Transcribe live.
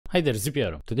Hi there, Zipp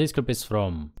here. Today's clip is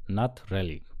from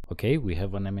Albralelie. Okay, we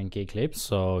have an MNK clip,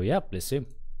 so yeah, let's see.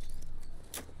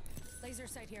 Laser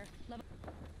sight here.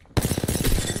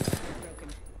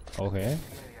 Okay.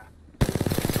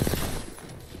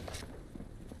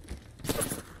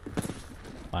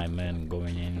 My man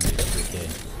going in with PK.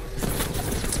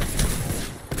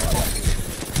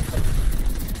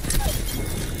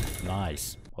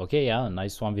 Nice. Okay, yeah,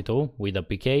 nice 1v2 with a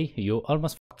PK. You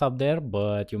almost fucked up there,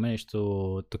 but you managed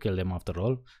to kill them after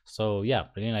all. So yeah,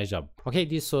 really nice job. Okay,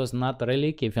 this was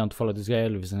Albralelie. If you want to follow this guy, I'll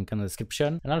leave his link in the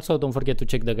description. And also don't forget to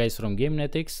check the guys from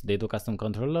GameNetics. They do custom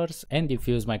controllers. And if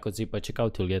you use my code Zipp at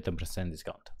checkout, you'll get 10%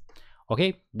 discount.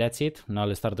 Okay, that's it. Now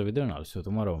let's start the video and I'll see you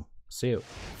tomorrow. See you.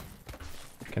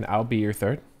 Can Alb be your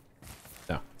third?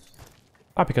 No.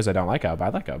 Not because I don't like Alb. I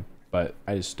like Alb. But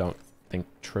I just don't think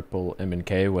triple M and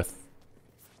K with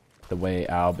the way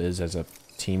Alb is as a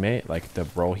teammate, like the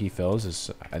role he fills is,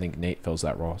 I think Nate fills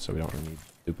that role, so we don't really need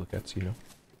duplicates, you know?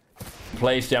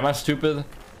 Placed, yeah, am I stupid?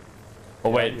 Oh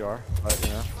yeah, wait. You are, but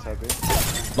you know, sadly.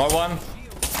 Not one.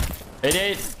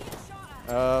 88.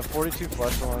 42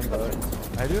 plus one, but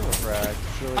I do have a frag.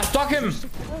 Really... I stuck him!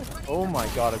 Oh my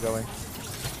god, I'm going.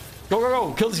 Go, go,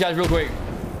 go! Kill these guys real quick.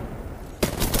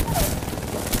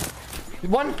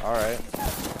 One. Alright.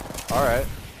 Alright.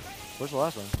 Where's the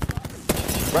last one?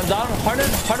 Run down. 100,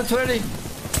 120.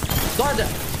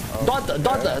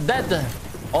 Dead.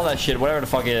 All that shit, whatever the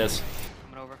fuck it is.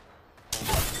 Coming over.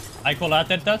 I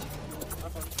collated that.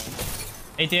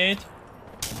 88.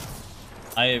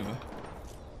 I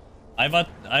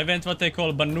went what they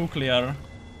call nuclear.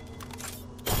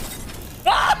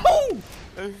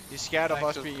 He's scared of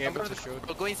us being able to shoot.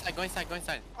 Go inside, go inside, go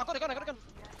inside. I got a gun.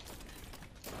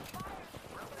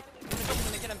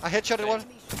 I headshotted one.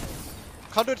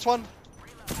 100's one.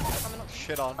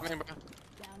 Shit on. Come in, bro.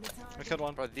 I killed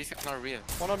one. Bro, these guys are not real.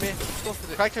 One on me.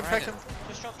 Cracked him.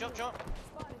 Just drop.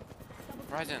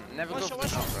 Horizon, never One go shot, for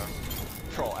the one shot,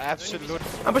 bro. Bro, absolute.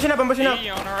 I'm pushing up. Hey,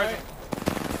 on horizon.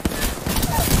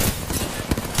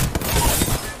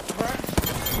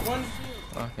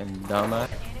 Fucking dumbass.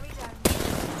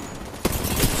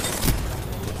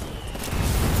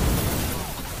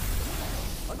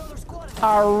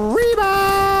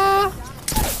 Arriba!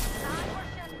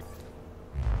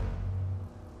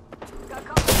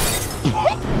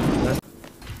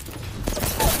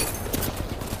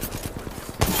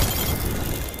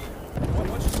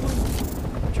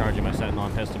 I'm charging my sentinel.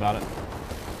 I'm pissed about it.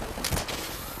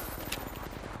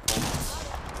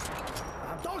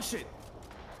 Dog shit.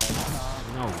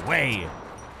 No way.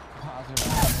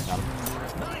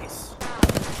 Nice.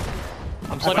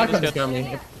 I'm stuck on this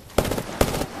guy.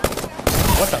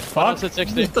 What the fuck?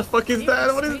 What the fuck is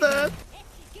that? What is that?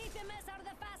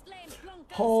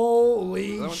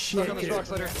 Holy shit.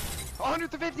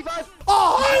 155!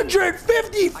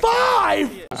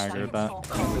 155! I agree with that.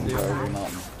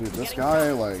 Dude, this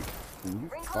guy, like,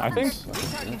 I think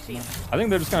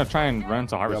they're just gonna try and run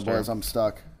to yeah, harvester. boys, I'm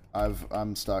stuck.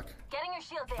 I'm stuck.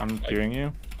 I'm queuing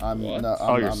you.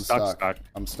 You're stuck.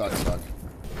 I'm stuck.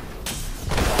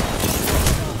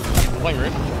 Playing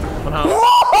room.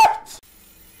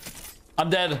 I'm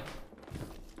dead.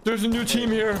 There's a new team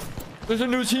here.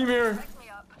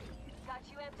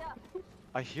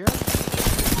 I hear him.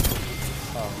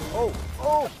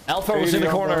 Oh. Alpha was in the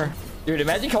corner. Dude,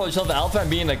 imagine calling yourself Alpha and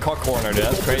being in the cock corner, dude.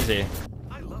 That's crazy.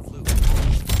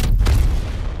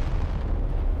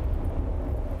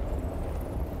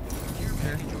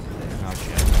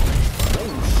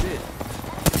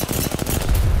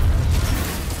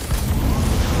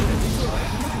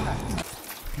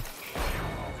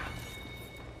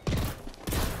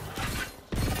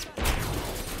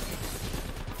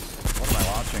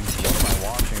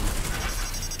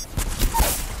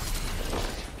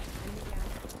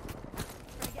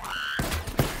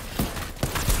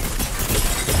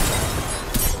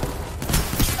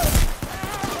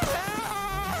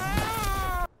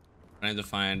 Trying to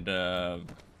find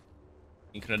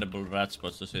incredible rat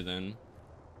spots to sit in.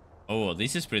 Oh,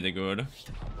 this is pretty good. Look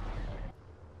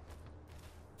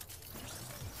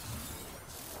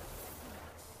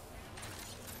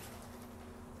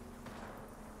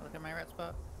at my red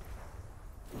spot.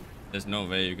 There's no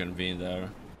way you can be in there.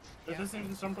 This thing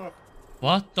just jumped off.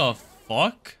 What the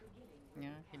fuck?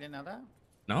 Yeah, you didn't know that?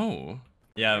 No.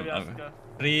 Yeah.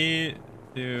 3,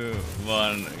 2,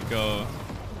 1, go.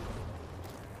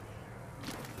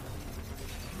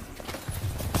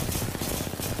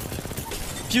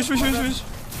 Fuse.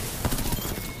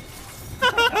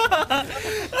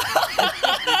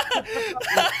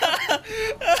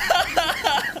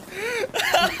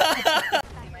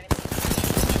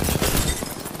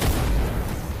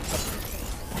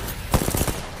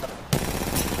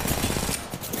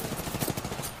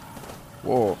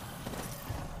 Whoa.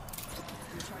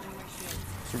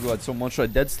 So glad so much I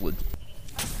dead slid.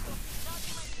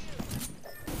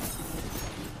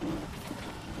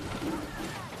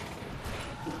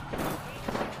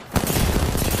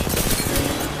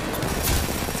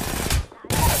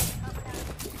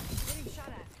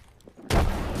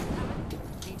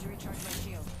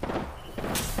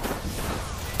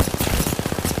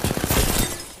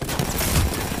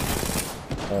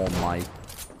 Oh my.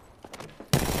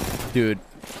 Dude,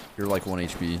 you're like 1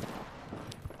 HP.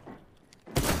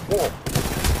 Oh.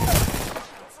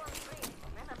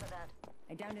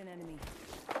 I downed an enemy.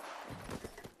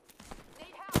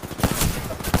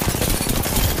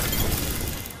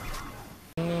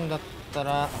だった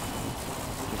ら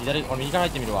左、俺右から入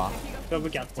ってみるわ。俺武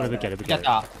器ある武器ある。やっ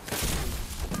た。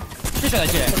九州だ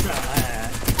一。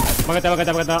負けた。めっち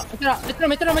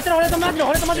ゃ俺とマジで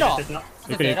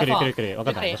ゆっくり。分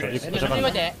かった。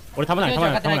俺たまない。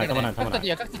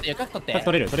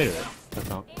取れる。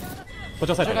こっ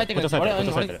ち押さえ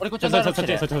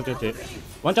て。そっち。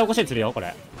ワンチャン起こして釣るよこ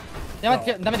れ。やば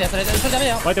い、ダメだよ、それダメ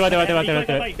よ。待って。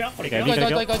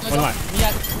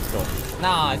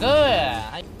ナイス。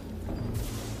はい。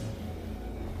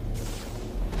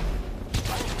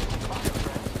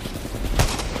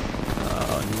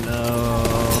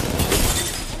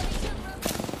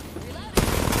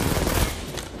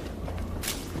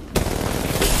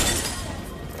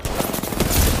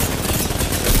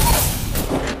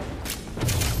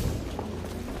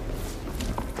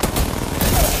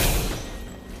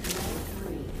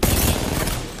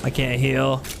I can't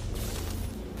heal.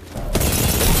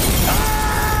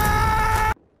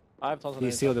 I have tons of Do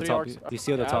you seal the top? Do you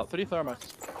seal the top? 3 thermos.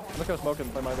 Look how smoking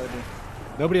by my lady.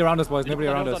 Nobody around us, boys. Nobody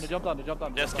around us. They jumped on.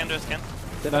 Yeah, scan. No.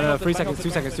 3 seconds. 2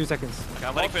 seconds. Okay,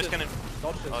 I'm waiting for a scan in.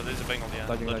 Oh, there's a bangle, yeah.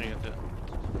 Dodging. Into it.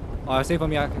 Oh, save on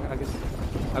me, I guess.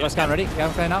 I got scan ready. Yeah,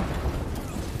 I'm scanning now.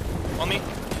 On me.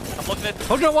 I'm looking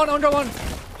at 101.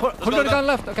 100 gun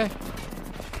left. Okay.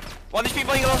 1 HP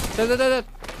by yellow. Dead.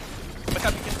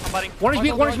 I'm biting. 1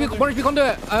 HP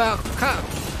conduit.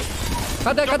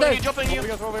 Cut that. Dropping you.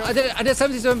 I did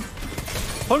 70 to him.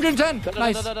 110.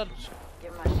 Nice. I'm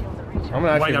gonna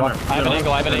actually walk. I have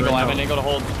an angle to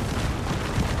hold.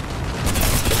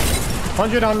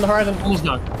 100 on the horizon. Almost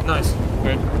done. Nice.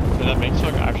 Wait, did that make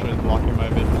Sug actually blocking my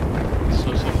mid?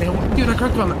 So sick. Dude, I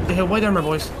cracked one. They hit white armor,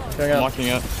 boys. Blocking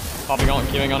it. Popping on,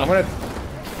 queuing on it.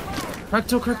 Crack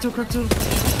two.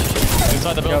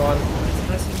 Inside the build.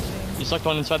 You sucked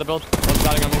one inside the build. One's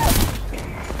batting on me.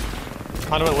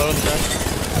 Kind of low in the ground.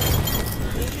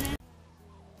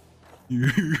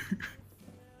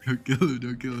 Don't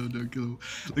kill him.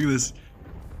 Look at this.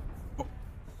 Oh.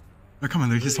 They're coming.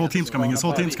 His whole team's coming. His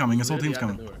whole team's coming.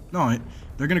 No,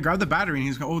 they're gonna grab the battery and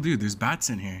he's going, oh dude, there's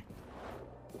bats in here.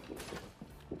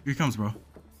 Here he comes, bro.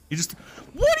 He just,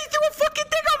 what? He threw a fucking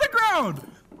thing on the ground!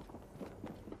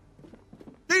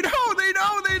 They know!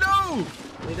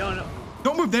 They don't know.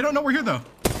 Don't move, they don't know we're here though.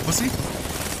 We'll see.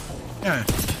 Yeah,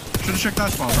 should've checked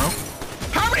that spawn, bro.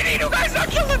 How many did you guys not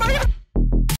kill him?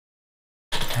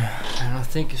 And I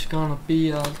think it's gonna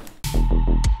be